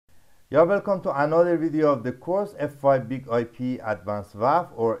You're welcome to another video of the course F5 Big IP Advanced WAF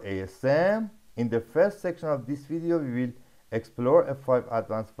or ASM. In the first section of this video, we will explore F5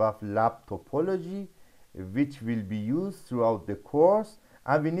 Advanced WAF Lab topology, which will be used throughout the course.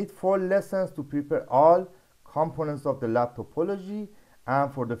 And we need 4 lessons to prepare all components of the lab topology.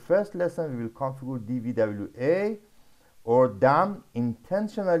 And for the first lesson, we will configure DVWA or DAM,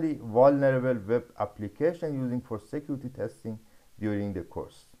 intentionally vulnerable web application, using for security testing during the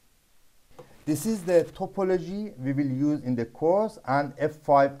course. This is the topology we will use in the course. An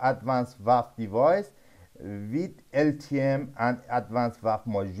F5 Advanced WAF device with LTM and Advanced WAF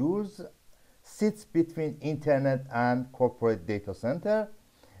modules sits between internet and corporate data center.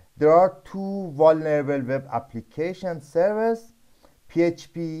 There are 2 vulnerable web application servers,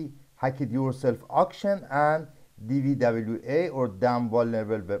 PHP Hack It Yourself auction and DVWA or DAM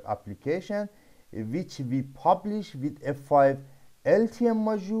vulnerable web application, which we publish with F5 LTM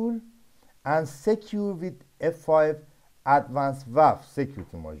module and secure with F5 Advanced WAF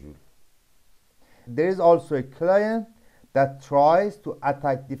security module. There is also a client that tries to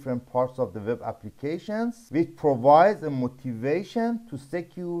attack different parts of the web applications, which provides a motivation to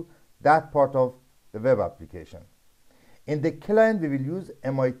secure that part of the web application. In the client, we will use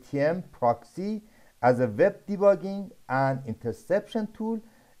MITM proxy as a web debugging and interception tool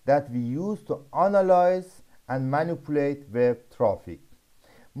that we use to analyze and manipulate web traffic.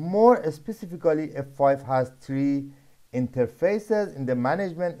 More specifically, F5 has 3 interfaces in the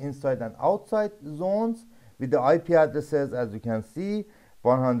management inside and outside zones with the IP addresses, as you can see,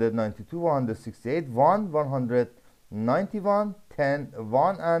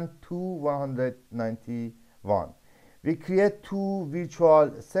 192.168.1.191.10.1 and 2.191. We create 2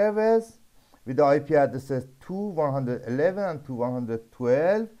 virtual servers with the IP addresses 2.111 and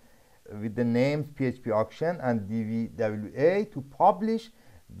 2.112 with the names PHP auction and DVWA to publish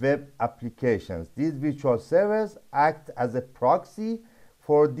web applications. These virtual servers act as a proxy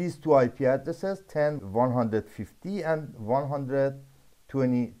for these 2 IP addresses, 10.150 and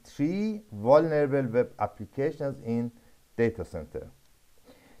 123 vulnerable web applications in data center.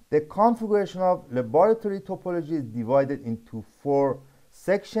 The configuration of laboratory topology is divided into 4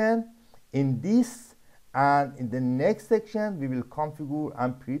 sections. In this and in the next section, we will configure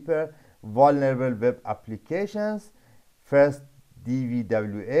and prepare vulnerable web applications. First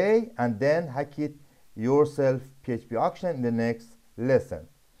DVWA and then Hack It Yourself PHP auction in the next lesson.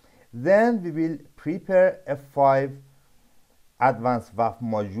 Then we will prepare F5 Advanced WAF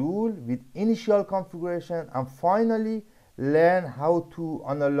module with initial configuration, and finally learn how to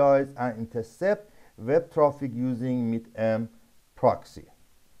analyze and intercept web traffic using MITM proxy.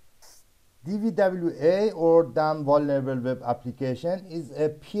 DVWA or DAM vulnerable web application is a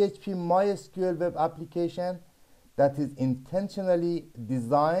PHP MySQL web application that is intentionally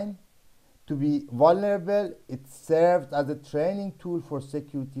designed to be vulnerable. It serves as a training tool for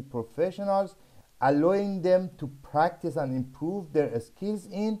security professionals, allowing them to practice and improve their skills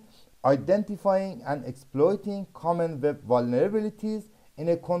in identifying and exploiting common web vulnerabilities in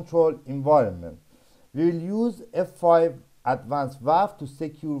a controlled environment. We will use F5 Advanced WAF to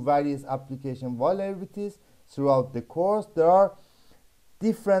secure various application vulnerabilities throughout the course. There are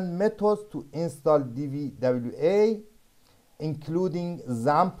different methods to install DVWA, including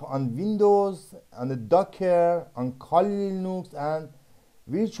XAMPP on Windows, on the Docker, on Kali Linux, and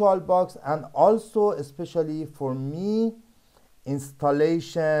VirtualBox, and also, especially for me,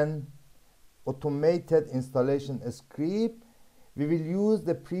 automated installation script. We will use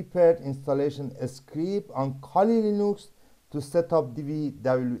the prepared installation script on Kali Linux to set up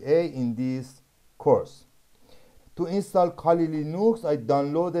DVWA in this course. To install Kali Linux, I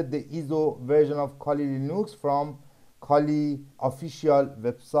downloaded the ISO version of Kali Linux from Kali official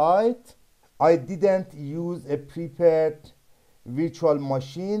website. I didn't use a prepared virtual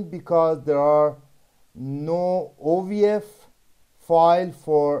machine because there are no OVF file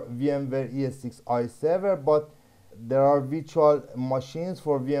for VMware ES6i server, but there are virtual machines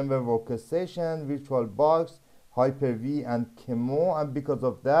for VMware Workstation, VirtualBox, Hyper-V, and Chemo, and because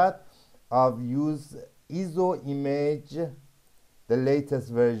of that, I've used ISO image, the latest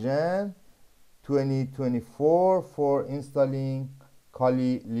version 2024, for installing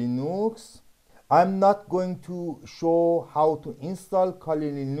Kali Linux. I'm not going to show how to install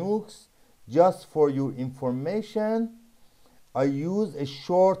Kali Linux. Just for your information, I use a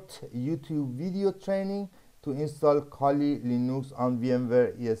short YouTube video training to install Kali Linux on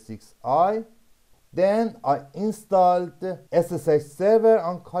VMware ES6i. Then I installed SSH server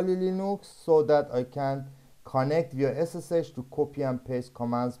on Kali Linux so that I can connect via SSH to copy and paste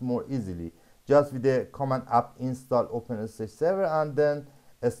commands more easily. Just with the command apt install open SSH server and then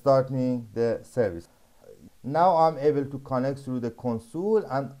starting the service. Now I'm able to connect through the console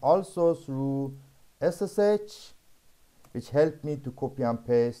and also through SSH, which helped me to copy and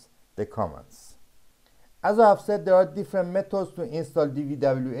paste the commands. As I have said, there are different methods to install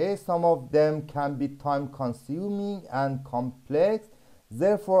DVWA. Some of them can be time consuming and complex.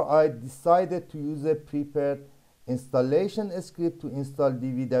 Therefore, I decided to use a prepared installation script to install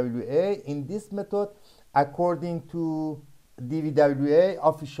DVWA. In this method, according to DVWA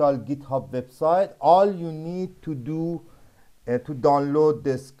official GitHub website, all you need to do to download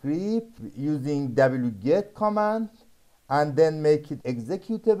the script using wget command and then make it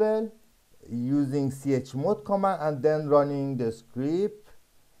executable using chmod command and then running the script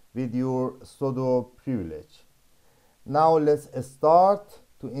with your sudo privilege. Now let's start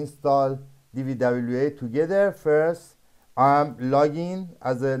to install DVWA together. First, I'm logging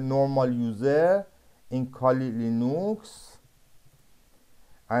as a normal user in Kali Linux,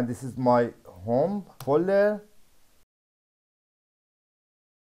 and this is my home folder.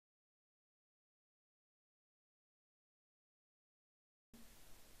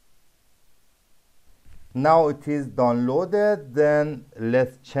 Now it is downloaded. Then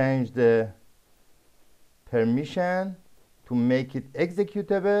let's change the permission to make it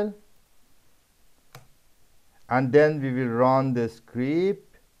executable, and then we will run the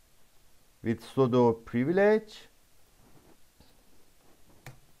script with sudo privilege.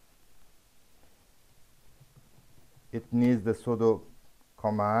 It needs the sudo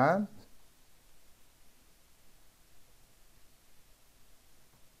command.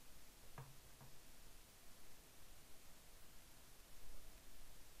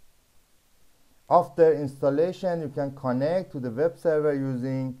 After installation, you can connect to the web server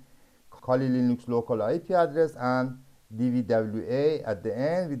using Kali Linux local IP address and DVWA at the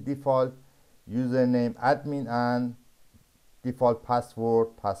end with default username admin and default password.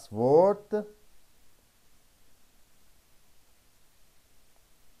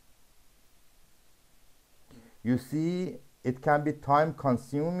 You see, it can be time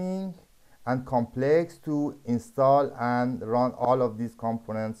consuming and complex to install and run all of these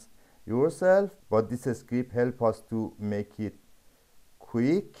components yourself, but this script helps us to make it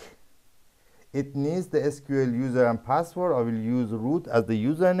quick. It needs the SQL user and password. I will use root as the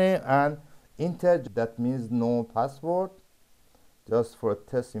username and enter, that means no password, just for a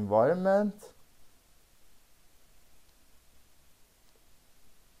test environment.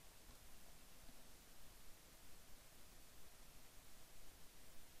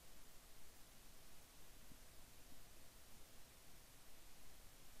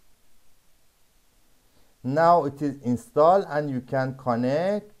 Now it is installed and you can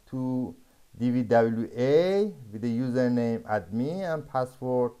connect to DVWA with the username admin and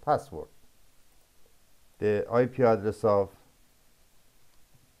password. The IP address of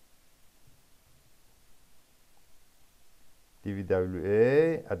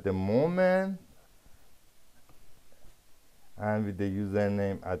DVWA at the moment, and with the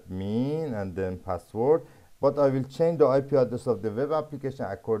username admin and then password. But I will change the IP address of the web application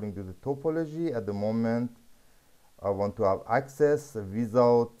according to the topology. At the moment, I want to have access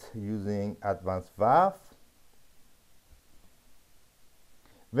without using advanced WAF.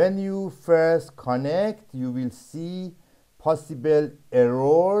 When you first connect, you will see possible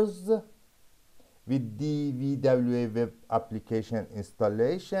errors with DVWA web application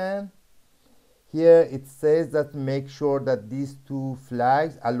installation. Here it says that make sure that these two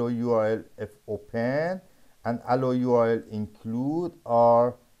flags, allow URL fopen and allow URL include,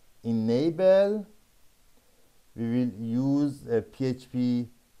 are enabled. We will use a php.ini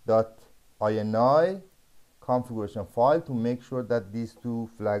configuration file to make sure that these two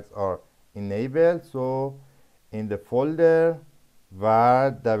flags are enabled. So in the folder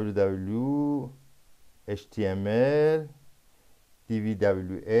var www html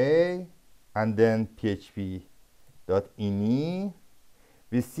dvwa and then php.ini,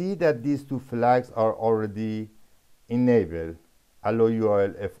 we see that these two flags are already enabled, allow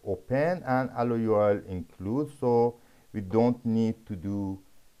URL fopen and allow URL include, so we don't need to do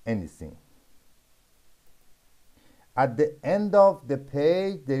anything. At the end of the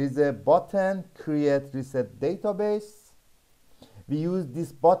page, there is a button, create reset database. We use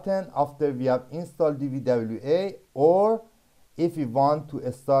this button after we have installed DVWA, or if we want to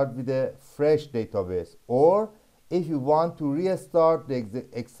start with a fresh database, or if you want to restart the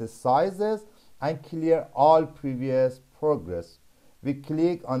exercises and clear all previous progress. We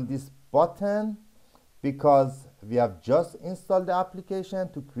click on this button because we have just installed the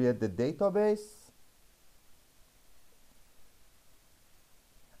application to create the database.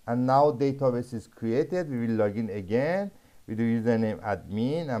 And now database is created. We will log in again with the username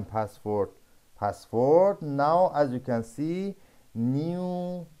admin and password. Now as you can see,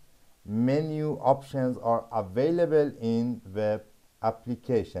 new menu options are available in web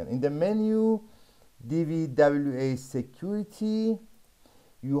application. In the menu DVWA security,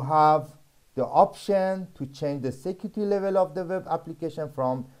 you have the option to change the security level of the web application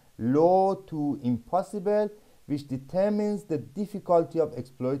from low to impossible, which determines the difficulty of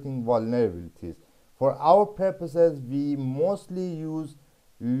exploiting vulnerabilities. For our purposes, we mostly use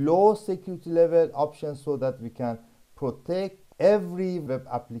low security level options so that we can protect every web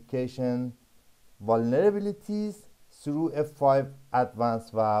application vulnerabilities through F5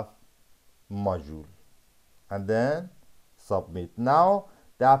 AWAF Lab module, and then submit. Now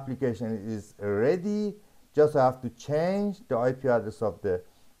the application is ready. Just have to change the IP address of the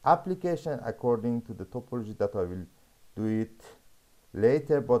application according to the topology that I will do it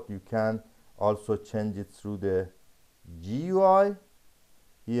later, but you can also change it through the GUI.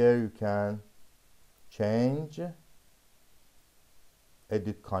 Here you can change,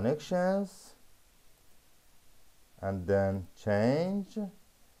 edit connections, and then change,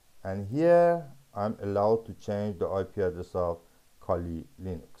 and here I'm allowed to change the IP address of Kali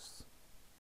Linux.